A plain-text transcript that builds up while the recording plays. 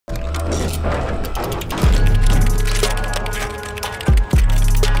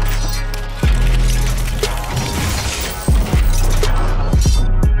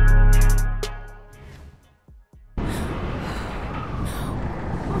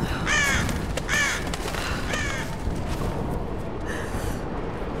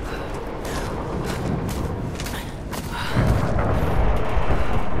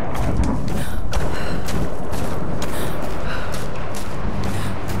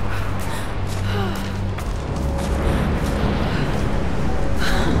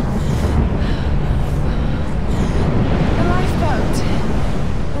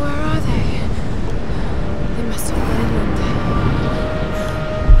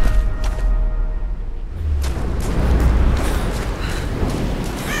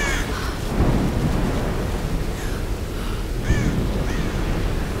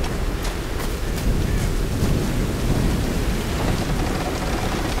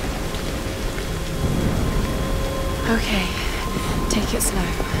Okay, take it slow.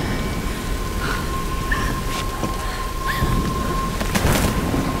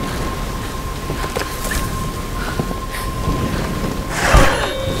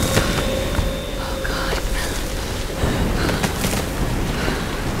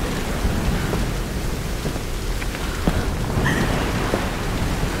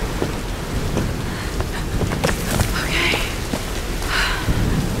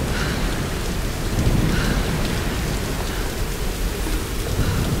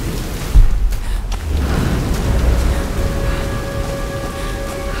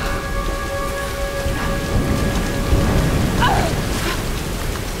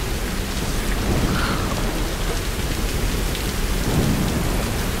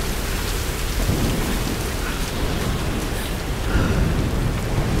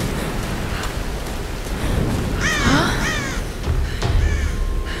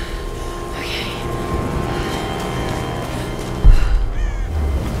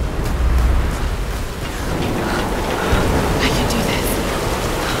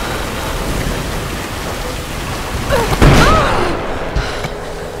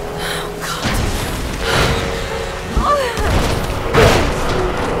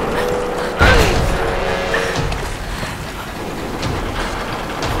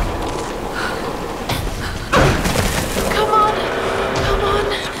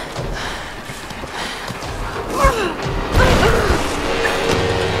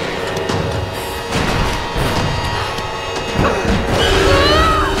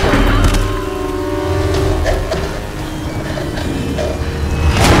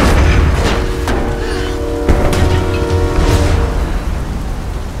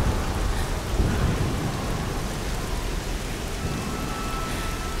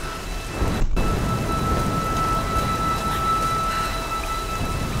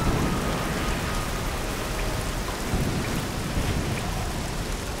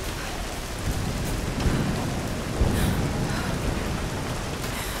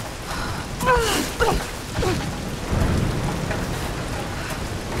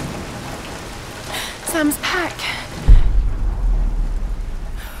 Sam's pack.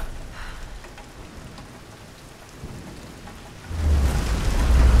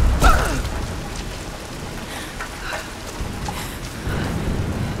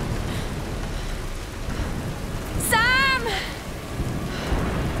 Sam!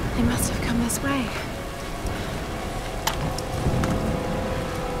 They must have come this way.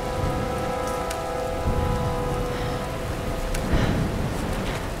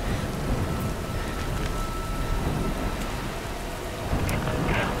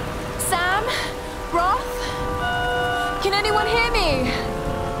 Can anyone hear me?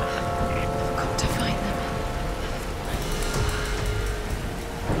 I've got to find them.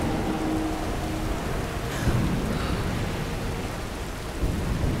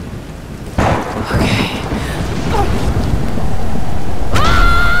 Okay.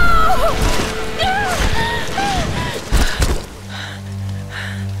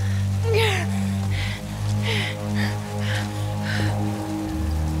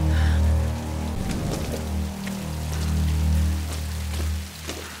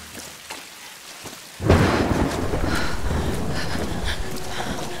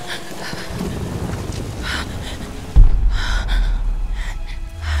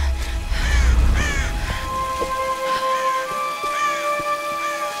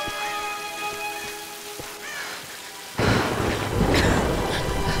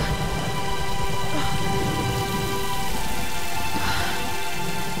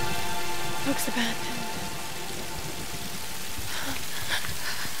 Looks abandoned.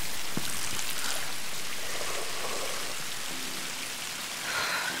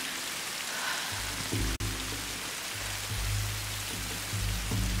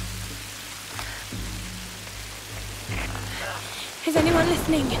 Is anyone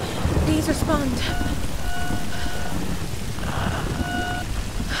listening? Please respond.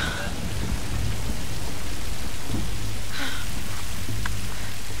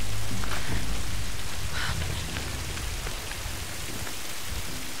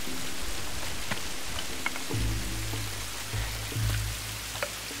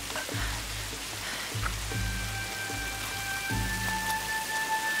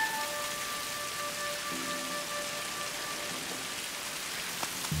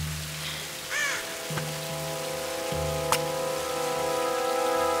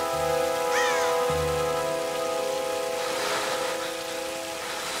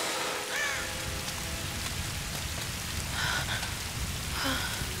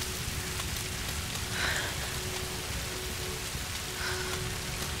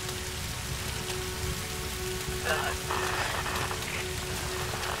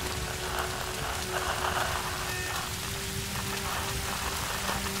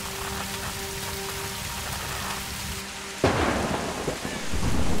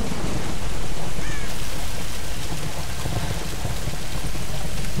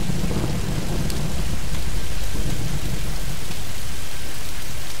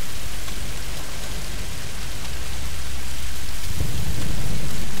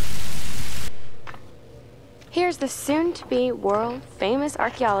 Here's the soon-to-be world-famous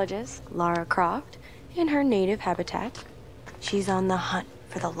archaeologist, Lara Croft, in her native habitat. She's on the hunt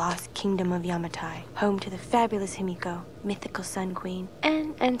for the lost kingdom of Yamatai, home to the fabulous Himiko, mythical Sun Queen,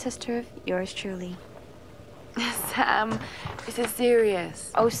 and ancestor of yours truly. Sam, this is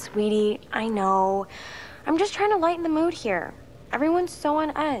serious. Oh, sweetie, I know. I'm just trying to lighten the mood here. Everyone's so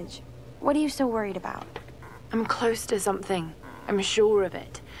on edge. What are you so worried about? I'm close to something. I'm sure of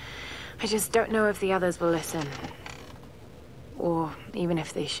it. I just don't know if the others will listen. Or even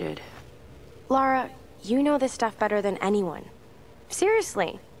if they should. Lara, you know this stuff better than anyone.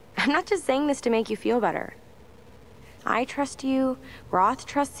 Seriously, I'm not just saying this to make you feel better. I trust you, Roth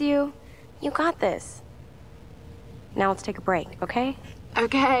trusts you. You got this. Now let's take a break, okay?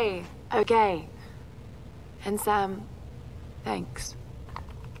 Okay. And Sam, thanks.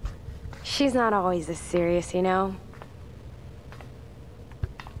 She's not always this serious, you know?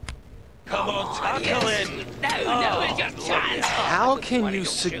 Come on, tackle in! No, it's your chance! How can you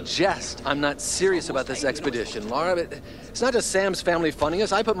suggest I'm not serious about this expedition, Lara? It's not just Sam's family funding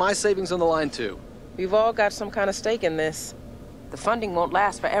us. I put my savings on the line, too. We've all got some kind of stake in this. The funding won't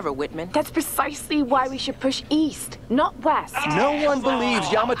last forever, Whitman. That's precisely why we should push east, not west. No one believes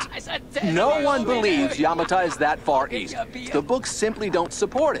Yamatai is that far east. The books simply don't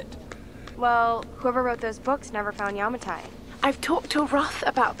support it. Well, whoever wrote those books never found Yamatai. I've talked to Roth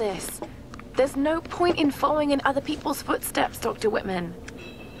about this. There's no point in following in other people's footsteps, Dr. Whitman.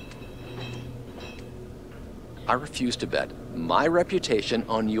 I refuse to bet my reputation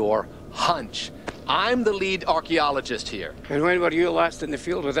on your hunch. I'm the lead archaeologist here. And when were you last in the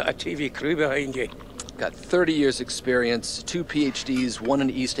field without a TV crew behind you? Got 30 years experience, 2 PhDs, 1 in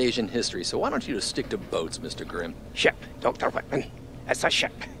East Asian history, so why don't you just stick to boats, Mr. Grimm? Ship, Dr. Whitman. It's a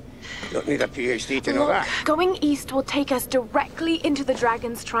ship. You don't need a PhD to know that. Going east will take us directly into the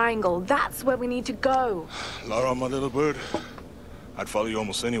Dragon's Triangle. That's where we need to go. Lara, my little bird. I'd follow you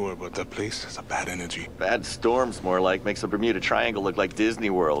almost anywhere, but that place has a bad energy. Bad storms, more like. Makes the Bermuda Triangle look like Disney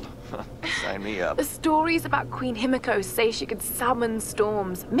World. Sign me up. The stories about Queen Himiko say she could summon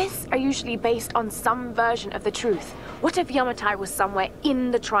storms. Myths are usually based on some version of the truth. What if Yamatai was somewhere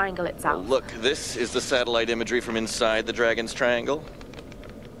in the triangle itself? Well, look, this is the satellite imagery from inside the Dragon's Triangle.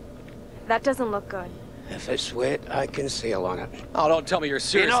 That doesn't look good. If it's wet, I can sail on it. Oh, don't tell me you're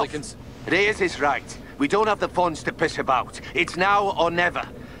seriously Reyes is right. We don't have the funds to piss about. It's now or never.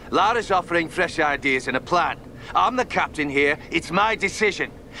 Lara's offering fresh ideas and a plan. I'm the captain here. It's my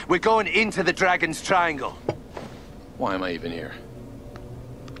decision. We're going into the Dragon's Triangle. Why am I even here?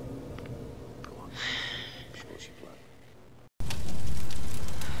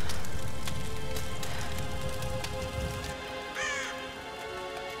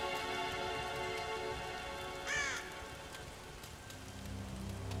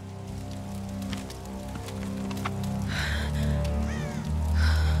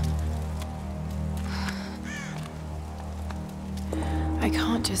 I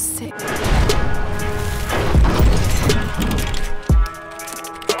can't just sit.